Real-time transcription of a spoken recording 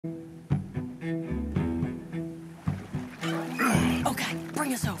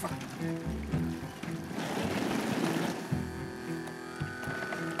bring us over.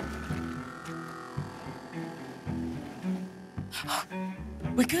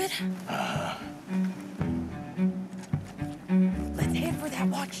 We good? Let's head for that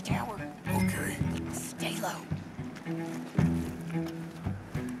watchtower. Okay. Stay low.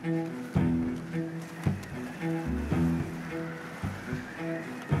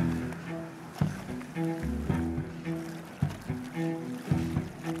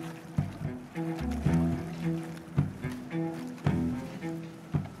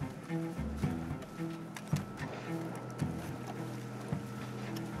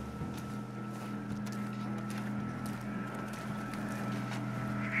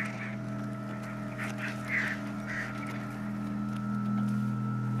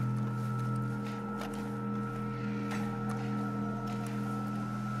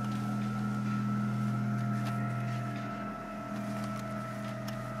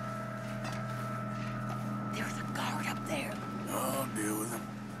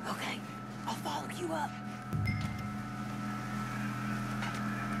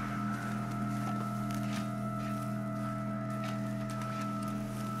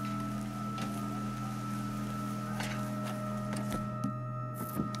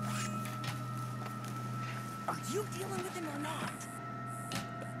 Are you dealing with him or not?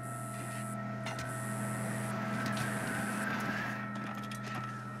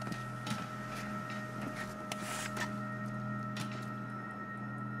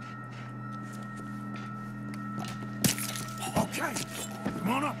 Okay, come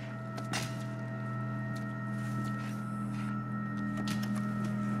on up.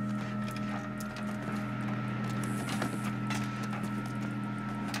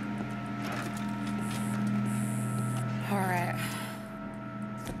 All right.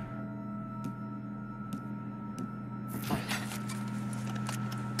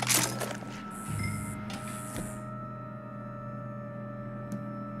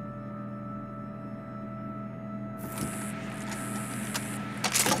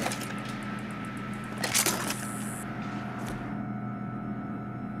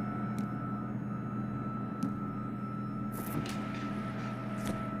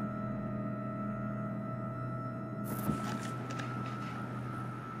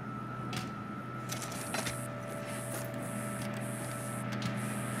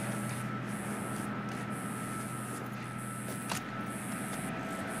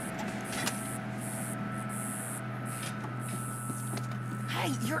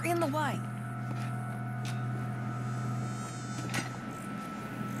 Hey, you're in the way.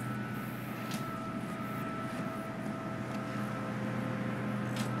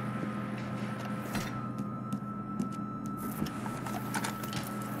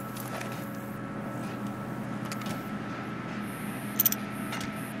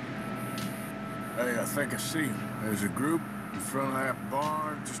 Hey, I think I see him. There's a group in front of that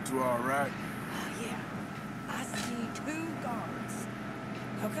bar, just to our right. Oh, yeah. I see 2 guards.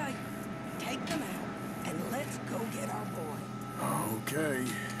 Okay, take them out, and let's go get our boy. Okay.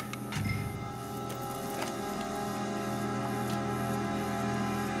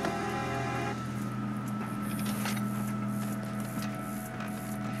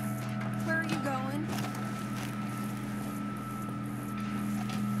 Where are you going?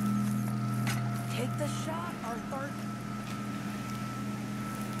 Take the shot, Arthur.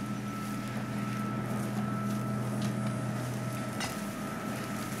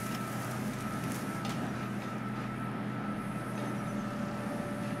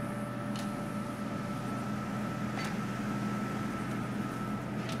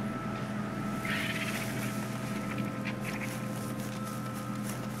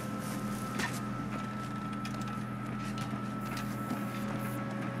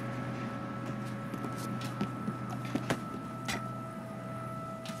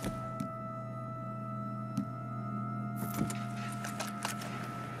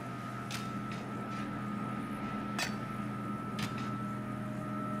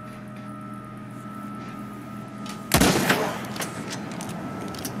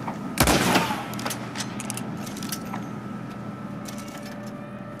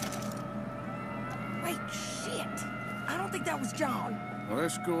 That was John. Well,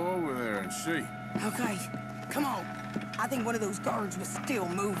 let's go over there and see. Okay, come on. I think one of those guards was still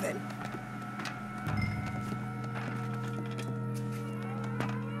moving.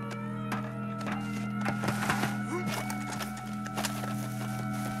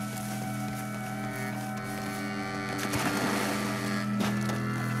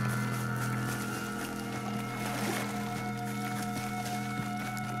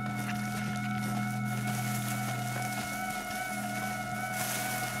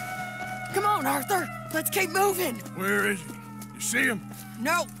 Come on, Arthur. Let's keep moving. Where is he? You see him?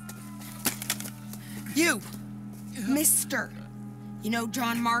 No. You. Mister. You know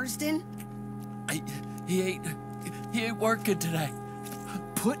John Marston? He ain't working today.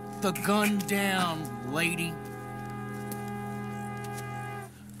 Put the gun down, lady.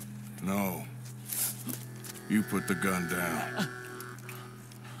 No. You put the gun down.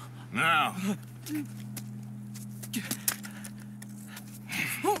 Now.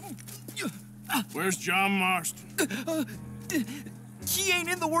 Where's John Marston? He ain't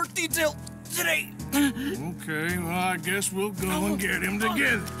in the work detail today. Okay, well, I guess we'll go and get him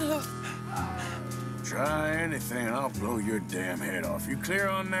together. Try anything, I'll blow your damn head off. You clear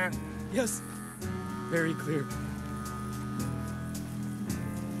on that? Yes, very clear.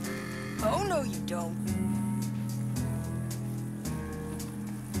 Oh, no, you don't.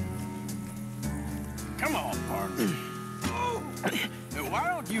 Come on, partner. Now, why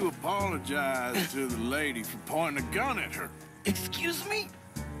don't you apologize to the lady for pointing a gun at her? Excuse me?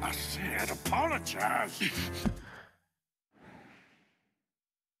 I said apologize.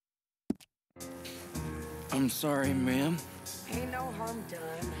 I'm sorry, ma'am. Ain't no harm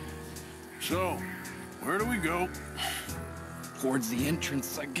done. So, where do we go? Towards the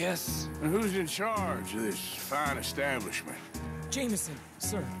entrance, I guess. And who's in charge of this fine establishment? Jameson,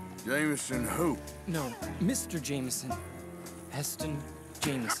 sir. Jameson who? No, Mr. Jameson. Heston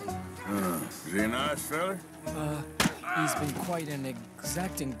Jameson. Is he a nice fella? He's been quite an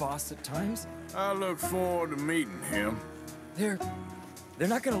exacting boss at times. I look forward to meeting him. They're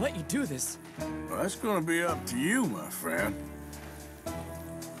not gonna let you do this. Well, that's gonna be up to you, my friend.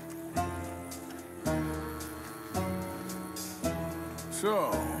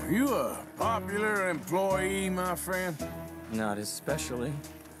 So, you a popular employee, my friend? Not especially.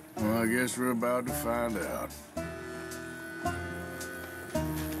 Well, I guess we're about to find out.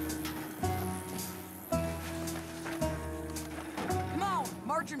 Come on,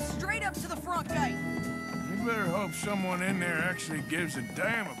 march him straight up to the front gate. You better hope someone in there actually gives a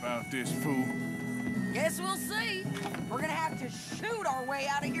damn about this fool. Guess we'll see. We're gonna have to shoot our way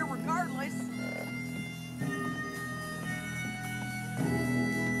out of here regardless.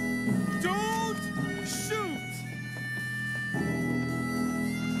 Don't shoot!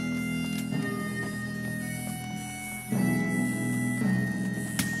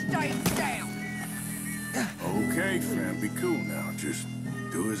 Stay down. Okay, friend, be cool now. Just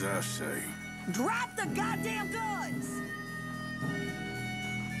do as I say. Drop the goddamn guns!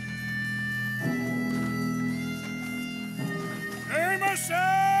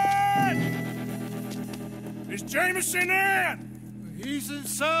 Jameson! Is Jameson in? He's in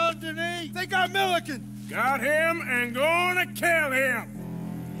Saint Denis. They got Milliken. Got him and gonna kill him.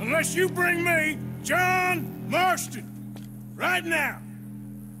 Unless you bring me John Marston. Right now.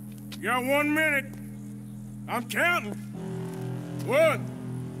 You got 1 minute. I'm counting. 1,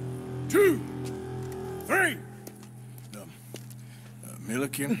 2, 3.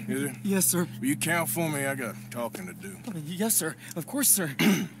 Milliken, is it? Yes, sir. Will you count for me? I got talking to do. Yes, sir. Of course, sir.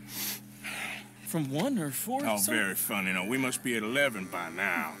 From 1 or 4, Oh, sir? very funny. No, we must be at 11 by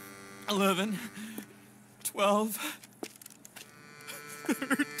now. 11, 12,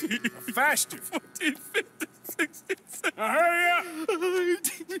 13, Faster. 14, 15, 16, 17. Now hurry up!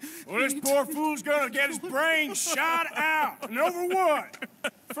 Well, this poor fool's gonna get his brains shot out. And over what?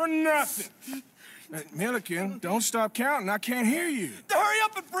 For nothing. Milliken, don't stop counting. I can't hear you. Hurry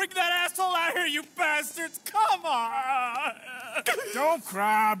up and bring that asshole out here, you bastards! Come on! Don't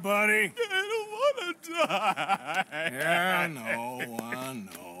cry, buddy. I don't want to die. Yeah, I know.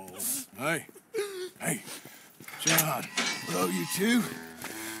 Hey, John, blow you too?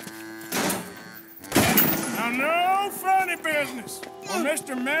 Now, no funny business. Well,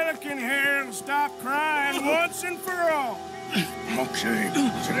 Mr. Milliken here will stop crying once and for all. Okay,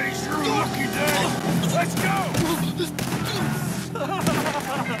 today's your lucky day. Let's go!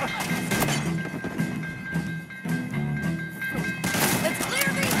 Let's clear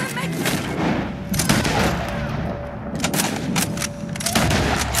these and make...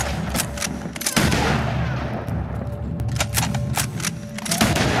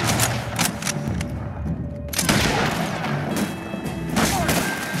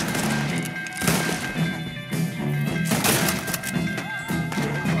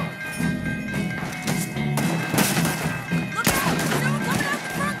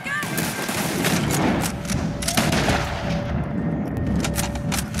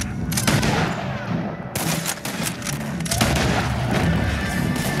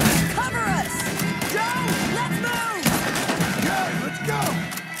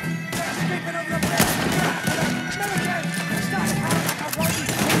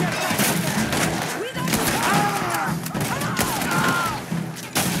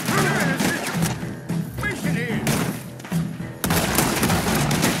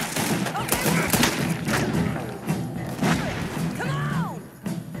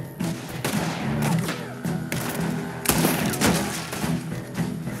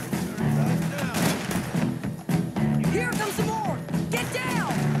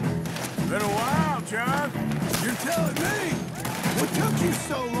 telling me? What took you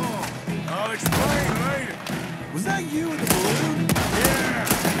so long? I'll explain later. Was that you in the balloon? Yeah.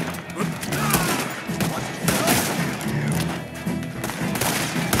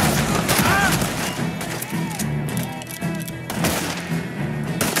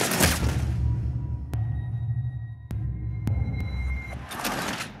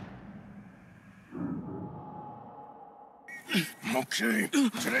 Okay,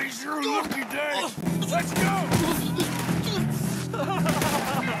 today's your lucky day. Let's go!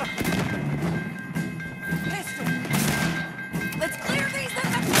 Pistol! Let's clear these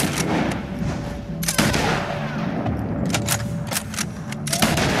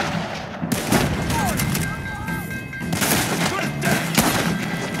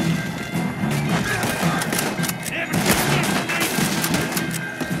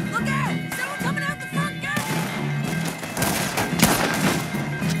Look out! Someone coming out the front gate!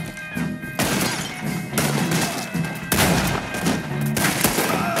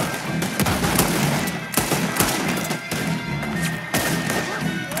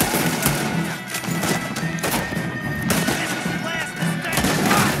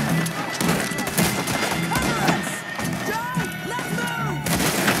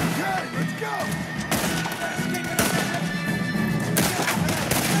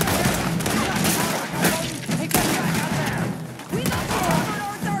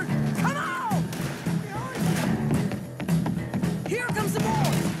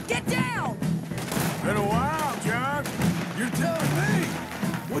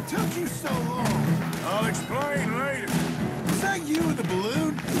 What took you so long? I'll explain later. Was that you in the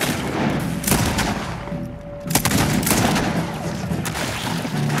balloon?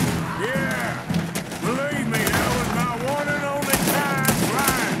 Yeah. Believe me, that was my one and only time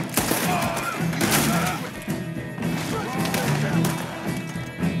flying.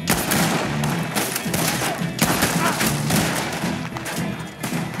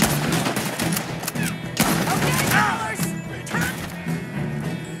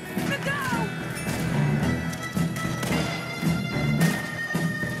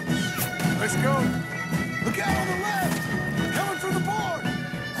 Let's go. Look out on the left! Coming from the board!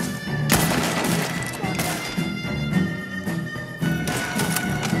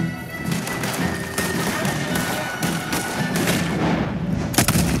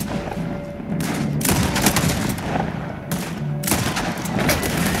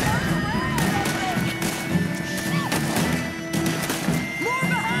 More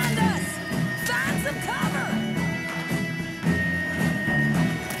behind us! Find some cover!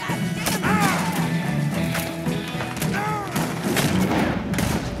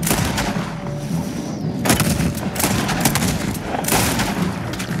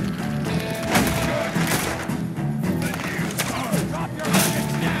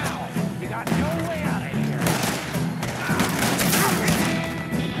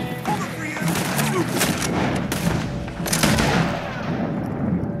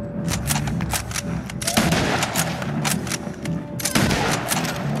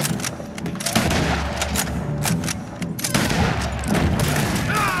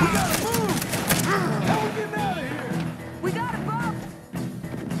 We got a bump!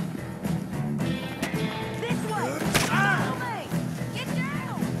 This way! Follow me! Get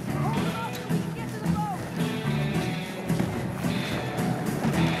down! Hold him up so we can get to the boat!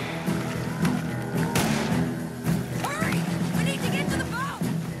 Hurry! We need to get to the boat!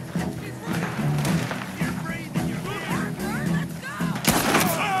 He's running! You're breathing! You're breathing! Let's go!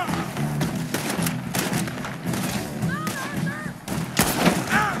 Come on, Arthur!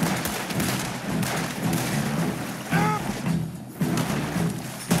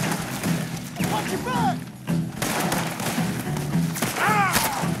 Watch your back!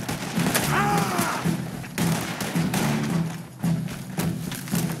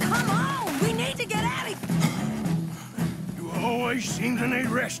 Come on! We need to get out of here! You always seem to need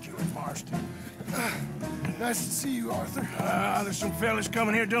rescuing, Marston. Nice to see you, Arthur. There's some fellas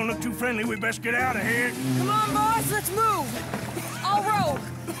coming here. Don't look too friendly. We best get out of here. Come on, boys, let's move! I'll rogue.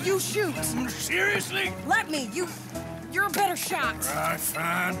 You shoot. Seriously? Let me. You're a better shot. Right,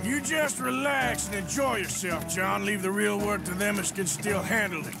 fine. You just relax and enjoy yourself, John. Leave the real work to them that can still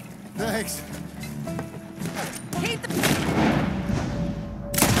handle it. Thanks. Keep the...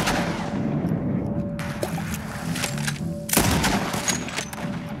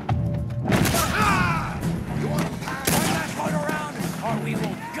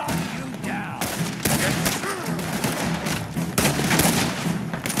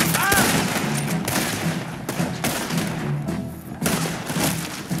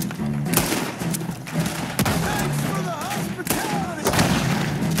 Thanks for the hospitality!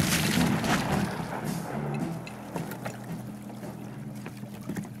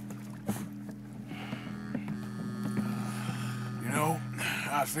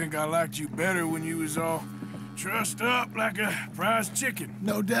 think I liked you better when you was all trussed up like a prize chicken.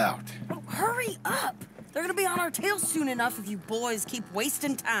 No doubt. Oh, hurry up! They're gonna be on our tails soon enough if you boys keep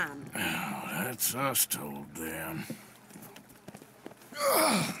wasting time. Oh, that's us told them.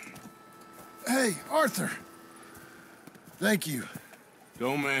 Hey, Arthur. Thank you.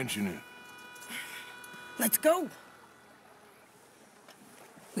 Don't mention it. Let's go.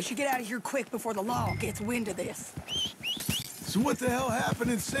 We should get out of here quick before the law gets wind of this. So what the hell happened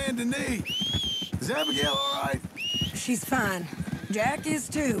in Saint Denis? Is Abigail all right? She's fine. Jack is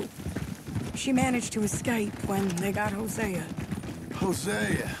too. She managed to escape when they got Hosea.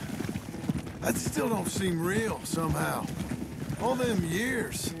 Hosea. That still don't seem real, somehow. All them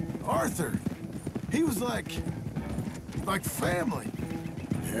years. Arthur. He was like family.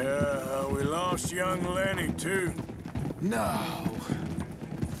 Yeah, we lost young Lenny, too. No.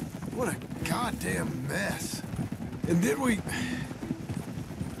 What a goddamn mess. And did we...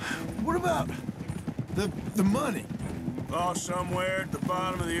 What about the money? Lost somewhere at the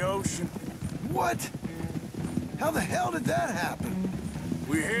bottom of the ocean. What? How the hell did that happen?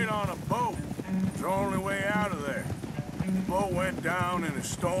 We hit on a boat. It was the only way out of there. The boat went down in a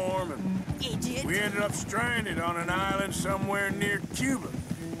storm, and Idiot. we ended up stranded on an island somewhere near Cuba.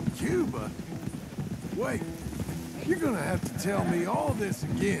 Cuba? Wait, you're gonna have to tell me all this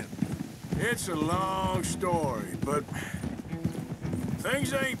again. It's a long story, but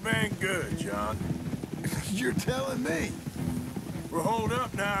things ain't been good, John. You're telling me? We're holed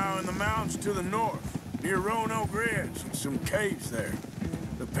up now in the mountains to the north, near Roanoke Ridge and some caves there.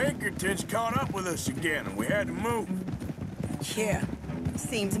 The Pinkertons caught up with us again, and we had to move. Yeah.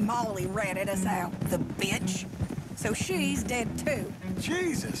 Seems Molly ratted us out, the bitch. So she's dead too.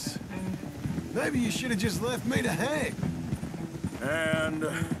 Jesus. Maybe you should have just left me to hang. And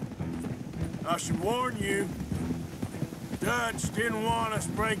I should warn you, Dutch didn't want us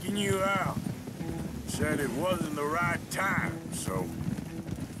breaking you out. Said it wasn't the right time, so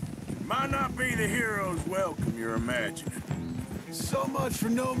it might not be the hero's welcome you're imagining. So much for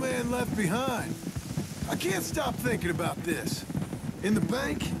no man left behind. I can't stop thinking about this. In the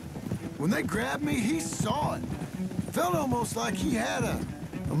bank, when they grabbed me, he saw it. Felt almost like he had a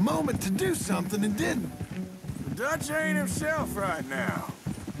moment to do something and didn't. Dutch ain't himself right now.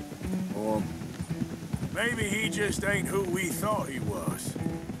 Or maybe he just ain't who we thought he was.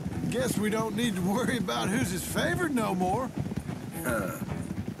 Guess we don't need to worry about who's his favorite no more.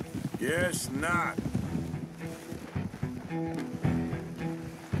 Guess not.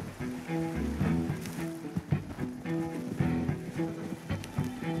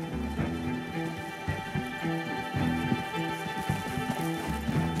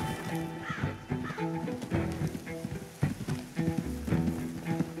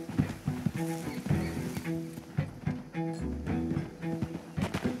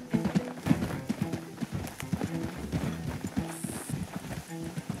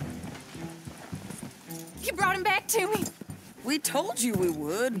 You brought him back to me. We told you we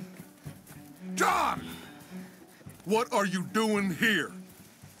would. John! What are you doing here?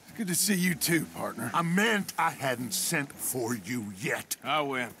 It's good to see you too, partner. I meant I hadn't sent for you yet. I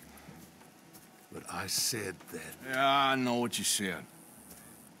went. But I said that. Yeah, I know what you said.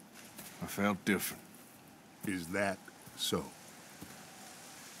 I felt different. Is that so?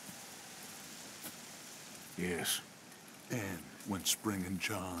 Yes. And when Spring and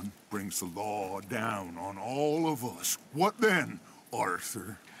John brings the law down on all of us, what then,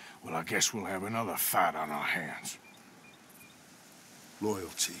 Arthur? Well, I guess we'll have another fight on our hands.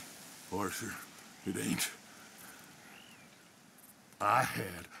 Loyalty, Arthur, it ain't. I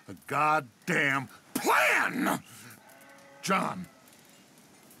had a goddamn plan! John,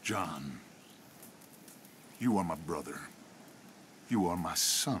 you are my brother. You are my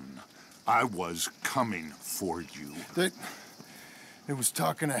son. I was coming for you. They was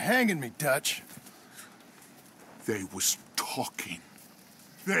talking of hanging me, Dutch. They was talking.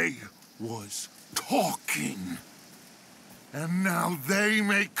 They was talking. And now they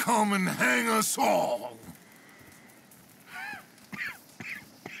may come and hang us all.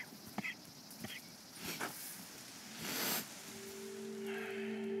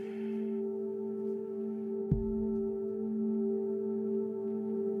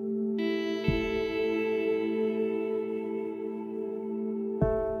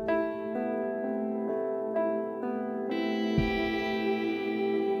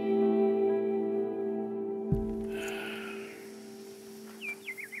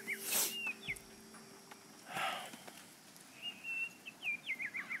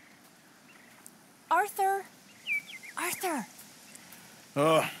 Arthur!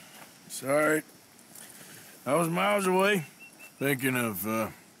 Oh, sorry. I was miles away, thinking of,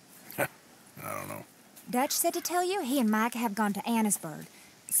 Dutch said to tell you he and Mike have gone to Annisburg.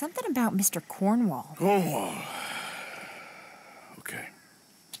 Something about Mr. Cornwall. Cornwall. Okay.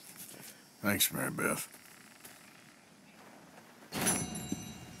 Thanks, Mary Beth.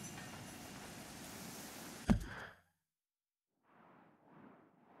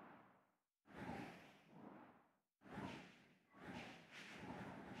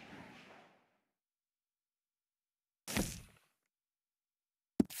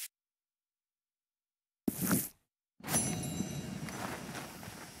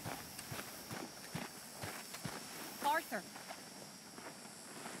 Arthur.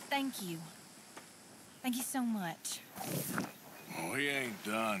 Thank you. Thank you so much. Oh, he ain't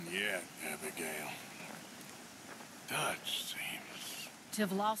done yet, Abigail. Dutch seems... To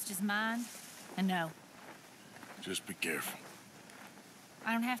have lost his mind? And no, Just be careful.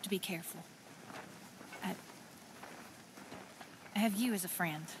 I don't have to be careful. I have you as a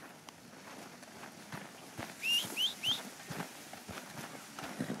friend.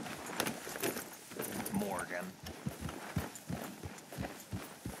 Morgan.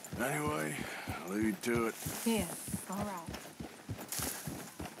 Anyway, I'll leave you to it. Yeah, all right.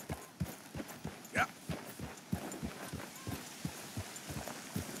 Yeah.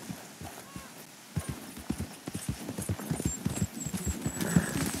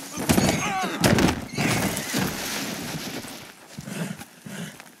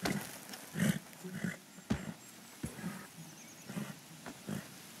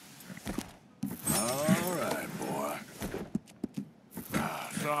 All right, boy.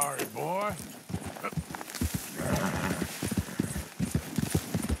 Sorry, boy.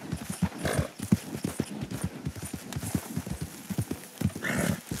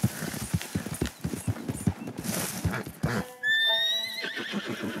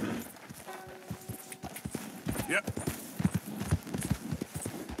 Yep.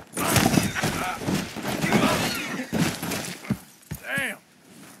 Damn.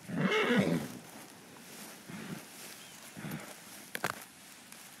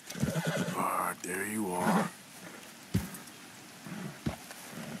 All right, there you are.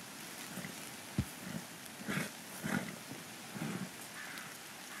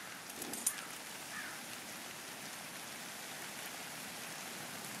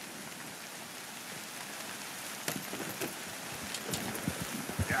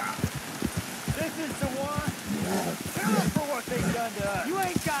 This is the one. Tell them for what they've done to us. You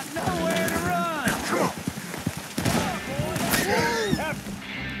ain't got nowhere to run.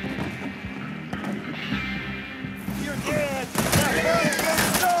 You're dead.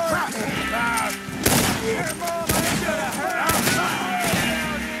 Here, Mom, I should have heard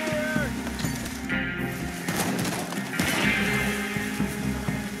down here.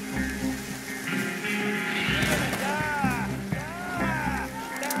 You're gonna die.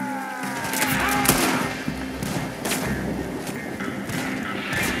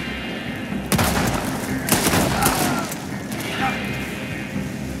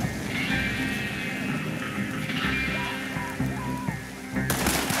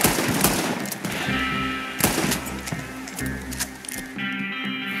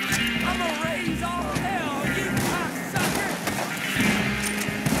 I'ma raise all hell, you cocksucker!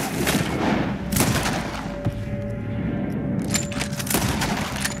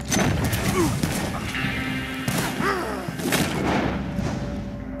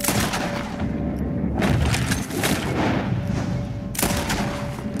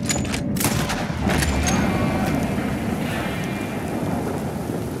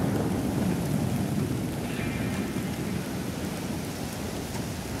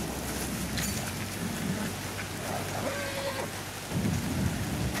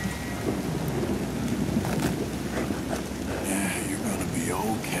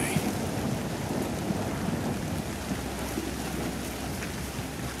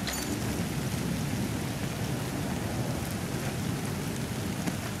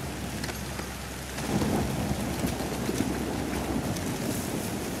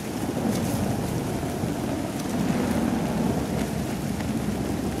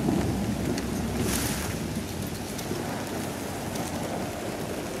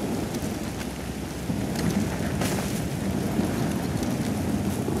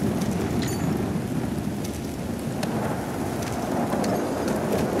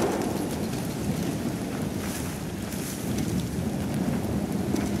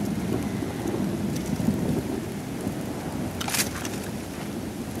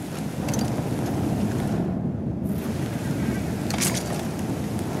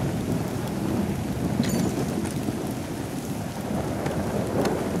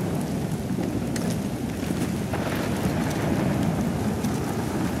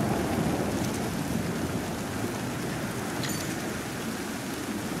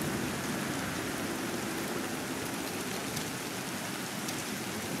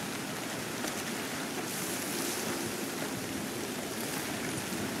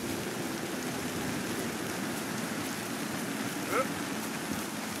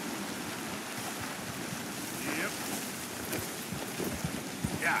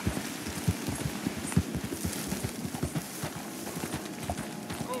 ya!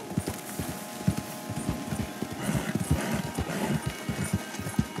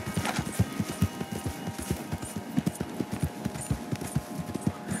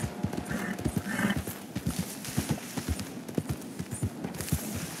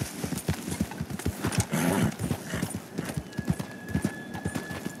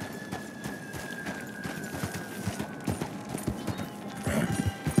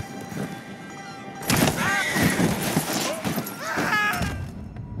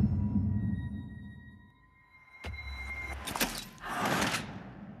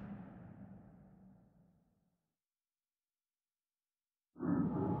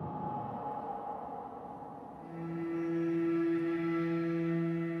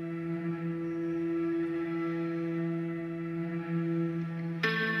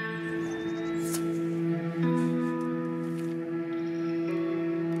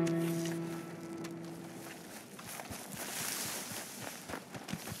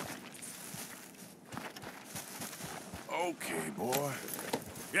 Okay, boy.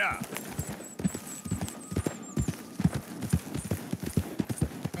 Yeah.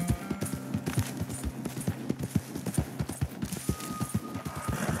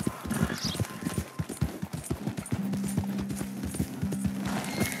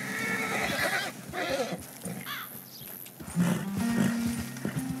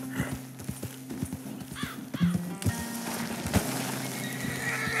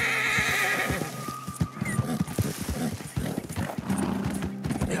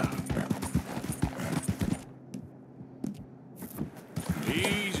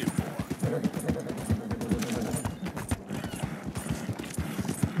 Easy, boy.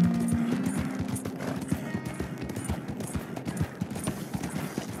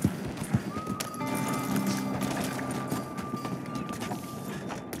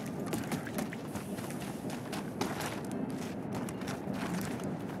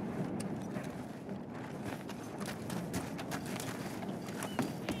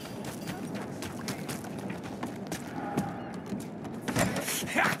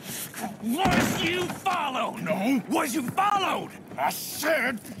 Was you followed? No. Was you followed? I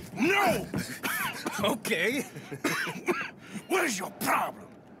said no! Okay. What is your problem?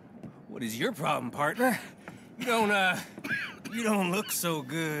 What is your problem, partner? You don't look so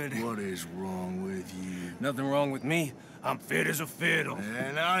good. What is wrong with you? Nothing wrong with me. I'm fit as a fiddle.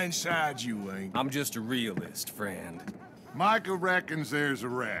 And not inside you ain't. I'm just a realist, friend. Micah reckons there's a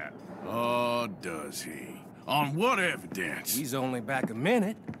rat. Oh, does he? On what evidence? He's only back a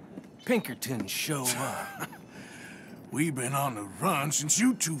minute. Pinkerton show up. We've been on the run since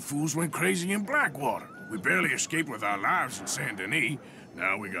you two fools went crazy in Blackwater. We barely escaped with our lives in Saint Denis.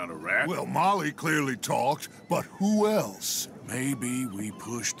 Now we got a rat. Well, Molly clearly talked, but who else? Maybe we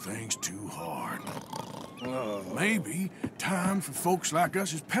pushed things too hard. Maybe time for folks like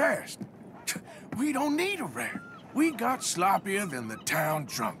us is past. We don't need a rat. We got sloppier than the town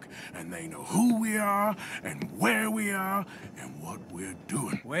drunk, and they know who we are, and where we are, and what we're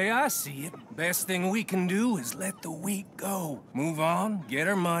doing. Way I see it, best thing we can do is let the week go. Move on, get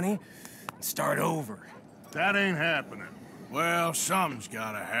our money, and start over. That ain't happening. Well, something's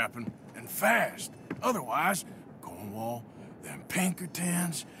gotta happen, and fast. Otherwise, Cornwall, them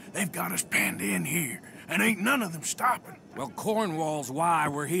Pinkertons, they've got us penned in here, and ain't none of them stopping. Well, Cornwall's why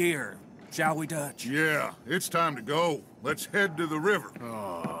we're here. Shall we, Dutch? Yeah, it's time to go. Let's head to the river.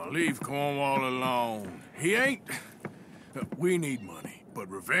 Oh, leave Cornwall alone. He ain't... We need money, but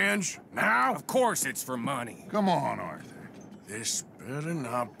revenge, now? Of course it's for money. Come on, Arthur. This better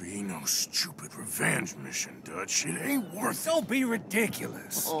not be no stupid revenge mission, Dutch. It ain't worth it. Don't be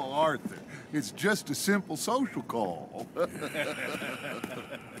ridiculous. Oh, Arthur, it's just a simple social call.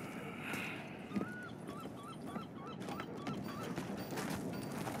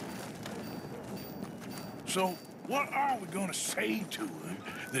 So, what are we gonna say to him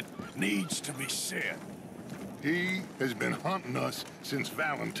that needs to be said? He has been hunting us since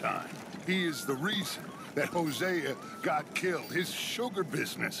Valentine. He is the reason that Hosea got killed. His sugar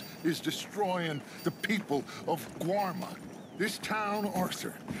business is destroying the people of Guarma. This town,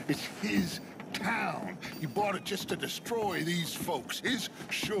 Arthur, is his town. He bought it just to destroy these folks. His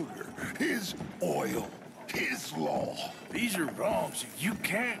sugar, his oil, his law. These are wrongs that you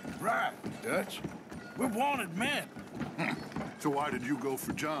can't right, Dutch. We're wanted men. So why did you go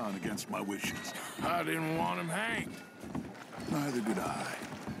for John against my wishes? I didn't want him hanged. Neither did I.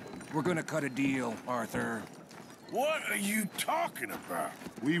 We're gonna cut a deal, Arthur. What are you talking about?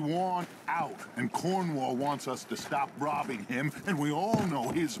 We want out, and Cornwall wants us to stop robbing him, and we all know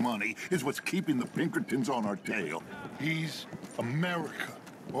his money is what's keeping the Pinkertons on our tail. He's America.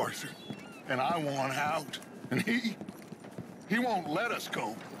 Arthur. And I want out. And he won't let us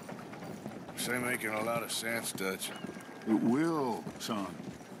go. This ain't making a lot of sense, Dutch. It will, son.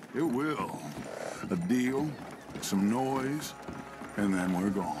 It will. A deal, some noise, and then we're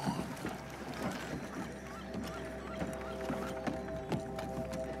gone.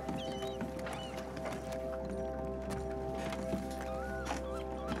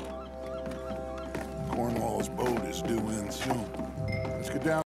 Cornwall's boat is due in soon. Let's get down.